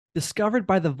Discovered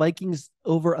by the Vikings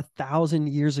over 1,000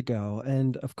 years ago.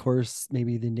 And of course,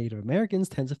 maybe the Native Americans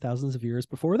tens of thousands of years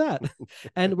before that.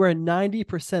 And where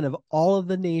 90% of all of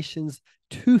the nation's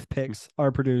toothpicks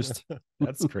are produced.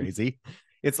 That's crazy.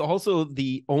 It's also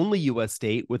the only U.S.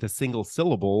 state with a single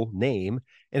syllable name,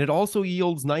 and it also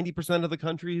yields 90% of the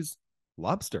country's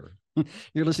lobster.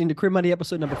 You're listening to Queer Money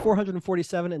episode number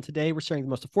 447, and today we're sharing the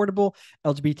most affordable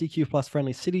LGBTQ plus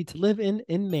friendly city to live in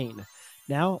Maine.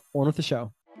 Now, on with the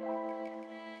show.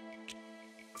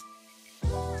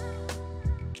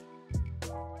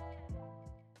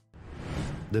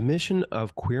 The mission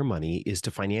of Queer Money is to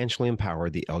financially empower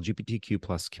the LGBTQ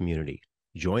plus community.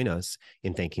 Join us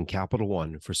in thanking Capital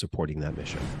One for supporting that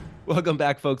mission. Welcome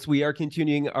back, folks. We are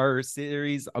continuing our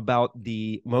series about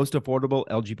the most affordable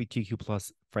LGBTQ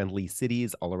plus friendly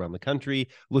cities all around the country,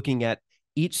 looking at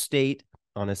each state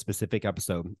on a specific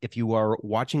episode. If you are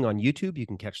watching on YouTube, you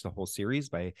can catch the whole series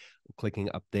by clicking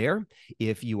up there.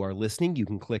 If you are listening, you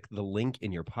can click the link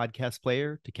in your podcast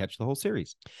player to catch the whole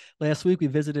series. Last week, we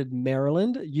visited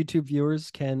Maryland. YouTube viewers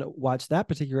can watch that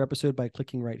particular episode by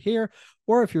clicking right here.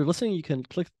 Or if you're listening, you can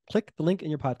click the link in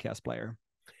your podcast player.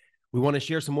 We want to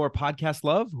share some more podcast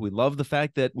love. We love the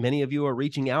fact that many of you are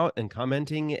reaching out and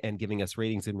commenting and giving us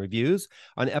ratings and reviews.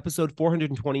 On episode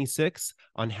 426,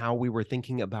 on how we were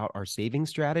thinking about our saving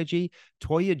strategy,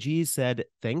 Toya G said,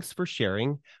 "Thanks for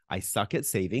sharing. I suck at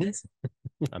saving."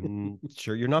 I'm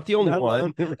sure you're not the only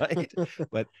one, right?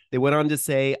 But they went on to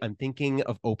say, "I'm thinking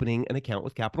of opening an account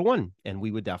with Capital One, and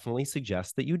we would definitely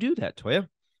suggest that you do that, Toya."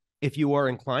 If you are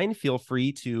inclined, feel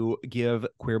free to give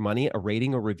Queer Money a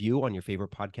rating or review on your favorite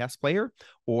podcast player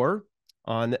or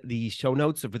on the show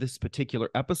notes of this particular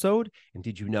episode. And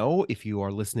did you know, if you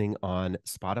are listening on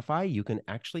Spotify, you can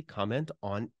actually comment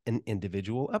on an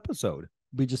individual episode?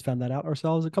 We just found that out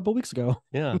ourselves a couple of weeks ago.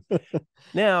 Yeah.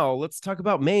 Now, let's talk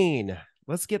about Maine.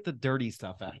 Let's get the dirty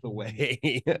stuff out of the way.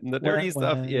 The dirty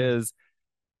stuff is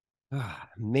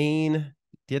Maine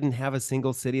didn't have a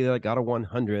single city that got a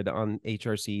 100 on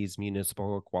HRC's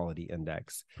Municipal Equality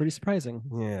Index. Pretty surprising.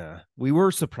 Yeah, we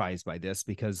were surprised by this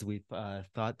because we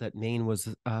thought that Maine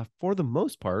was, for the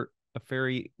most part, a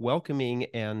very welcoming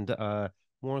and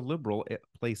more liberal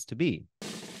place to be.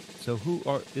 So who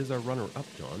is our runner-up,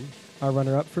 John? Our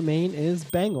runner-up for Maine is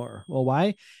Bangor. Well,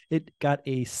 why? It got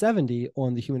a 70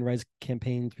 on the Human Rights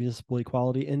Campaign's Municipal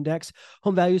Equality Index.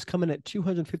 Home values come in at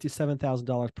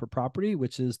 $257,000 per property,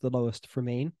 which is the lowest for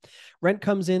Maine. Rent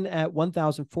comes in at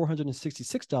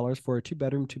 $1,466 for a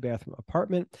two-bedroom, two-bathroom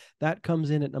apartment. That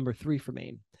comes in at number 3 for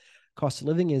Maine. Cost of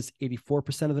living is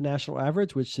 84% of the national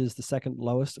average, which is the second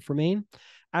lowest for Maine.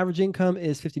 Average income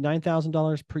is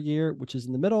 $59,000 per year, which is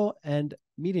in the middle, and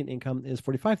median income is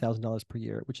 $45,000 per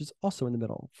year, which is also in the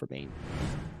middle for Maine.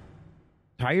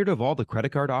 Tired of all the credit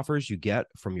card offers you get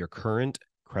from your current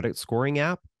credit scoring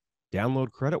app? Download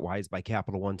CreditWise by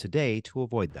Capital One today to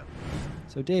avoid them.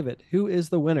 So, David, who is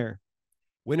the winner?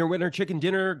 Winner chicken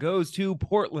dinner goes to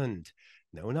Portland.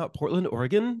 No, not Portland,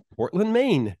 Oregon. Portland,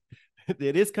 Maine.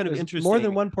 It is kind of interesting. More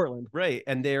than one Portland. Right.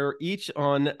 And they're each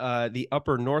on the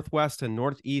upper northwest and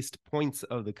northeast points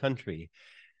of the country.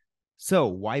 So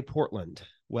why Portland?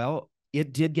 Well,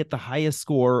 it did get the highest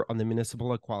score on the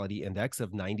Municipal Equality Index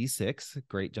of 96.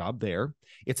 Great job there.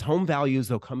 Its home values,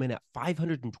 though, come in at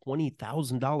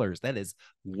 $520,000. That is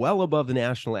well above the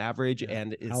national average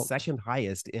and is second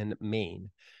highest in Maine.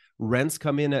 Rents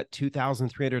come in at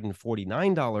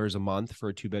 $2,349 a month for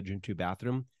a two-bedroom,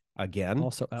 two-bathroom. Again,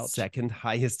 also second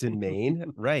highest in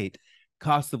Maine. Right.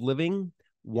 Cost of living,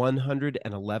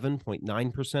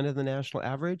 111.9% of the national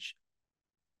average,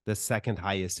 the second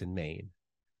highest in Maine.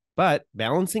 But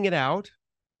balancing it out,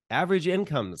 average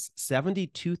incomes,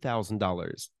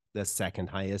 $72,000, the second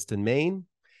highest in Maine.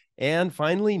 And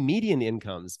finally, median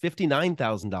incomes,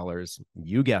 $59,000.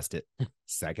 You guessed it,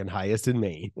 second highest in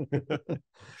Maine.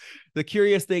 The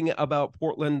curious thing about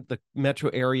Portland, the metro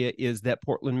area, is that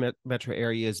Portland metro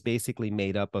area is basically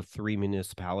made up of 3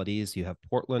 municipalities. You have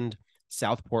Portland,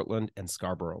 South Portland, and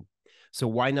Scarborough. So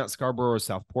why not Scarborough or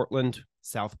South Portland?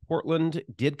 South Portland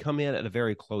did come in at a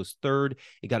very close third.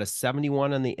 It got a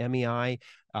 71 on the MEI,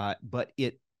 but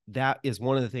that is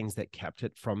one of the things that kept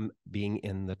it from being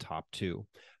in the top 2.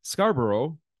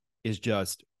 Scarborough is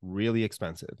just really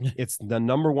expensive. It's the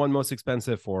number 1 most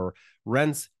expensive for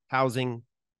rents, housing,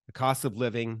 the cost of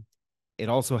living, It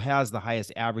also has the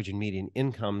highest average and median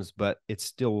incomes, but it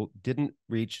still didn't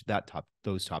reach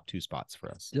those top two spots for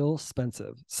us. Still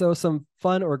expensive. So some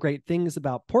fun or great things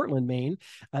about Portland, Maine.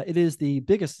 It is the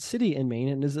biggest city in Maine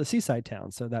and is a seaside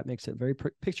town, so that makes it very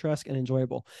picturesque and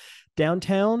enjoyable.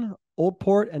 Downtown, Old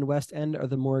Port, and West End are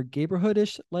the more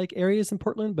neighborhoodish like areas in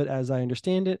Portland, but as I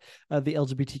understand it, the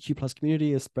LGBTQ plus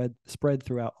community is spread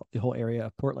throughout the whole area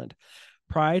of Portland.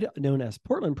 Pride, known as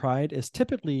Portland Pride, is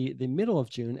typically the middle of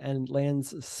June and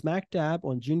lands smack dab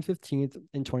on June 15th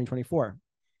in 2024.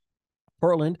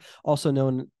 Portland, also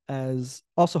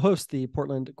hosts the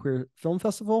Portland Queer Film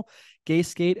Festival, Gay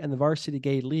Skate, and the Varsity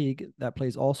Gay League that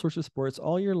plays all sorts of sports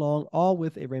all year long, all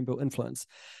with a rainbow influence.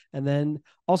 And then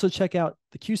also check out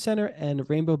the Q Center and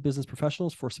Rainbow Business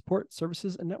Professionals for support,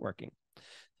 services, and networking.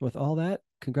 With all that,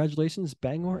 congratulations,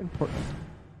 Bangor and Portland.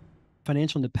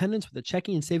 Financial independence with a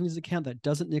checking and savings account that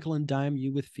doesn't nickel and dime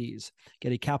you with fees.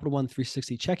 Get a Capital One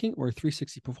 360 checking or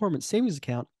 360 performance savings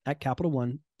account at Capital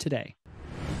One today.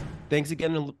 Thanks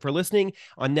again for listening.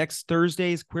 On next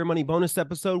Thursday's Queer Money bonus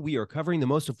episode, we are covering the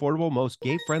most affordable, most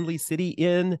gay-friendly city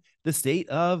in the state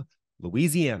of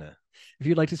Louisiana. If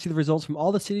you'd like to see the results from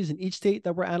all the cities in each state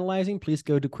that we're analyzing, please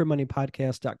go to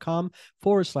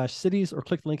queermoneypodcast.com/cities or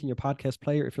click the link in your podcast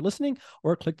player if you're listening,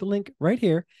 or click the link right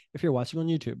here if you're watching on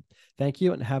YouTube. Thank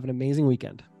you and have an amazing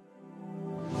weekend.